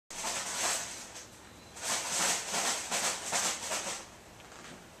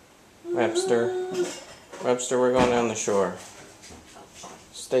Webster. Webster, we're going down the shore.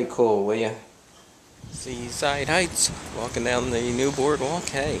 Stay cool, will ya? Seaside Heights. Walking down the new boardwalk.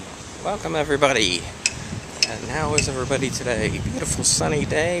 Hey, welcome everybody. And how is everybody today? Beautiful sunny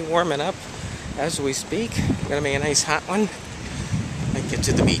day, warming up as we speak. Gonna be a nice hot one. Might get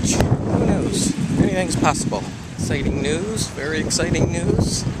to the beach. Who knows? Anything's possible. Exciting news, very exciting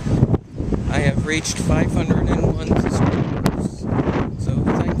news. I have reached 501 subscribers. So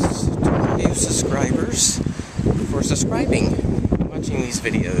thanks to all new subscribers for subscribing, watching these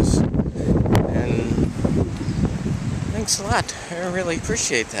videos. And thanks a lot. I really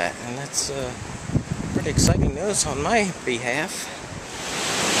appreciate that. And that's pretty exciting news on my behalf.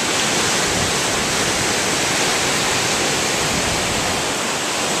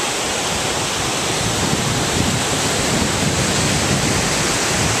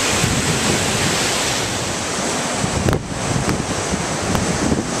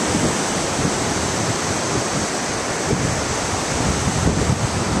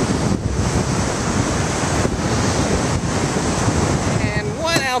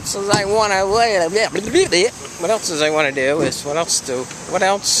 What else I want to do is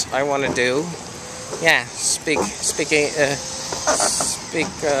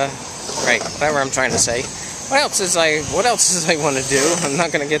right, whatever I'm trying to say. What else is I want to do? I'm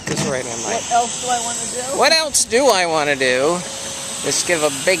not going to get this right on my. What else do I want to do? What else do I want to do? Just give a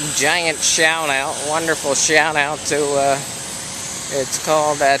big giant shout out, wonderful shout out to it's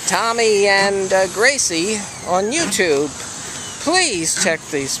called Tommy and Gracie on YouTube. Please check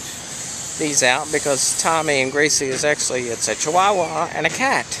these out, because Tommy and Gracie is actually, it's a Chihuahua and a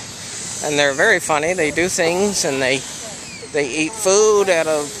cat, and they're very funny. They do things, and they eat food out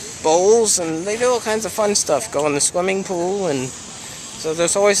of bowls, and they do all kinds of fun stuff. Go in the swimming pool, and so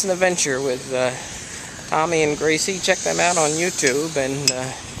there's always an adventure with Tommy and Gracie. Check them out on YouTube, and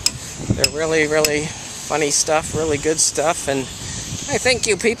they're really, really funny stuff, really good stuff, and I think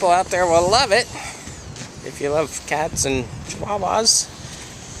you people out there will love it. If you love cats and chihuahuas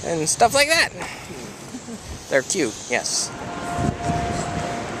and stuff like that. They're cute, yes.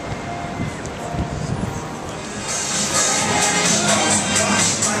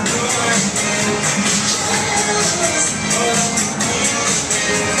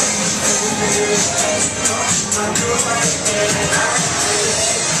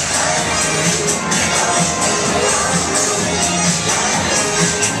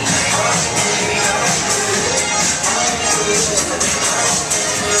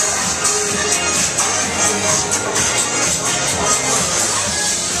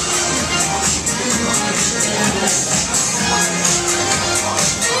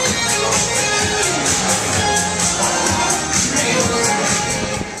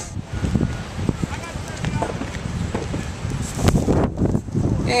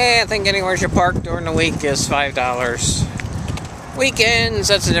 Yeah, I think anywhere you park during the week is $5. Weekends,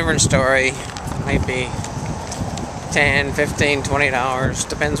 that's a different story. Might be $10, $15, $20.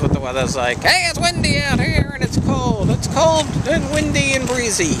 Depends what the weather's like. Hey, it's windy out here and it's cold. It's cold and windy and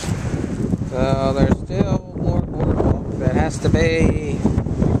breezy. So there's still more boardwalk that has to be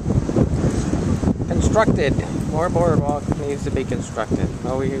constructed. More boardwalk needs to be constructed.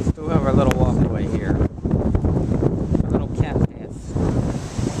 Oh, we still have our little walkway here. A little cat path.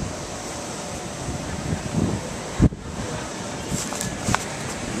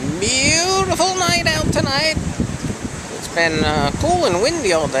 Beautiful night out tonight. It's been cool and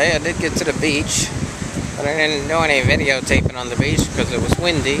windy all day. I did get to the beach, but I didn't do any videotaping on the beach because it was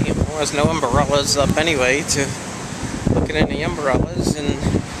windy. There was no umbrellas up anyway to look at any umbrellas, and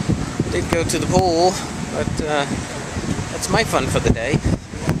did go to the pool, but that's my fun for the day.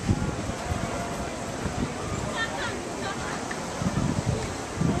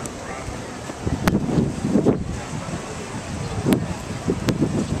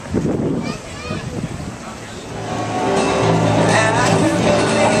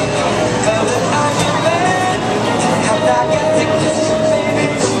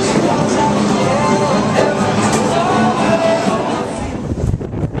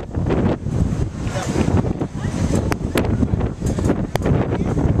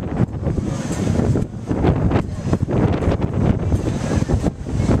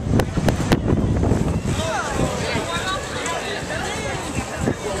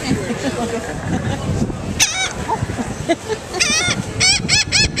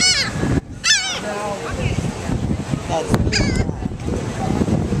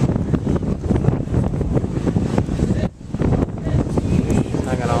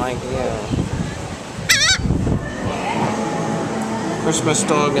 Christmas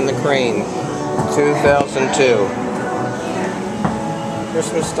Dog and the Crane, 2002.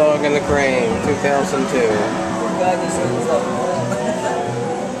 Christmas Dog in the Crane, 2002.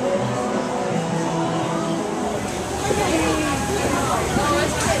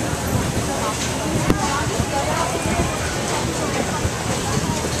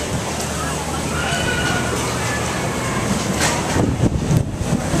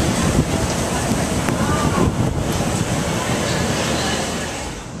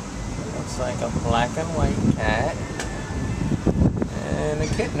 Looks like a black and white cat. And a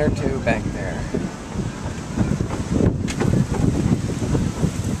kitten or two back there.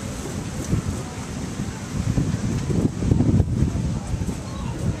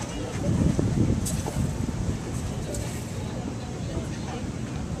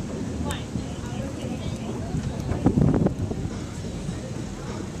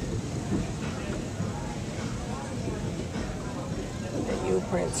 Hey, you,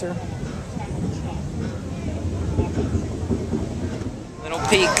 Prancer.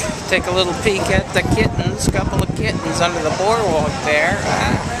 Peek, take a little peek at the kittens, couple of kittens under the boardwalk there.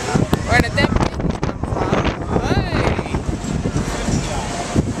 Where did them kittens come from? Hey!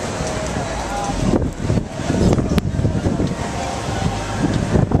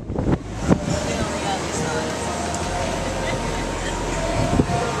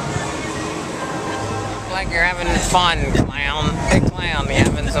 Look like you're having fun, clown. Hey clown, you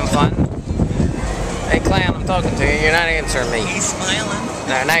having some fun? Hey clown, I'm talking to you, you're not answering me. He's smiling.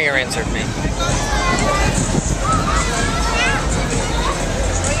 No, now you're answering me. You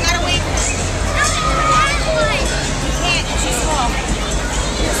gotta wait. You can't, she's small.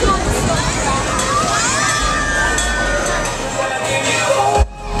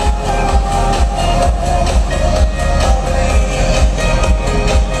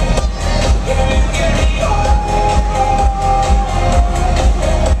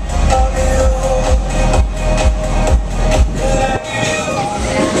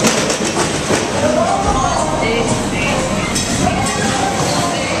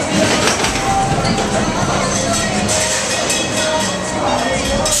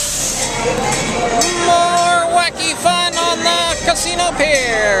 Casino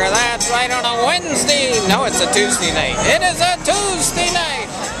Pier. That's right, on a Wednesday. No, it's a Tuesday night. It is a Tuesday night.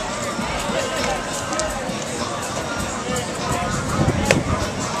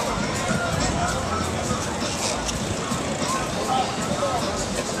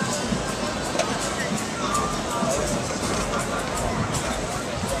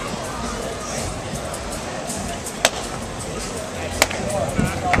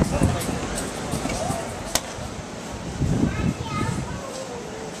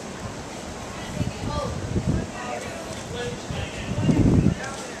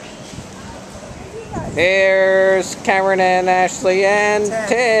 Here's Cameron and Ashley and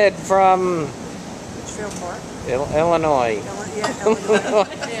Ted from Illinois.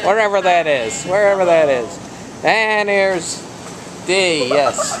 Wherever that is. Wherever that is. And here's D,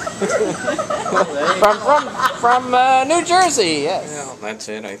 yes. from New Jersey, yes. Well, that's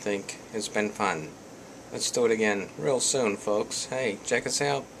it, I think. It's been fun. Let's do it again real soon, folks. Hey, check us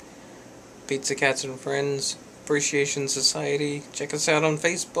out. Pizza Cats and Friends Appreciation Society. Check us out on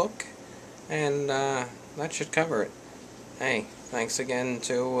Facebook. And that should cover it. Hey, thanks again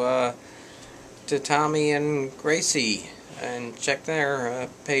to Tommy and Gracie, and check their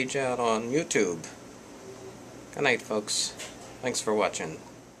page out on YouTube. Good night, folks. Thanks for watching.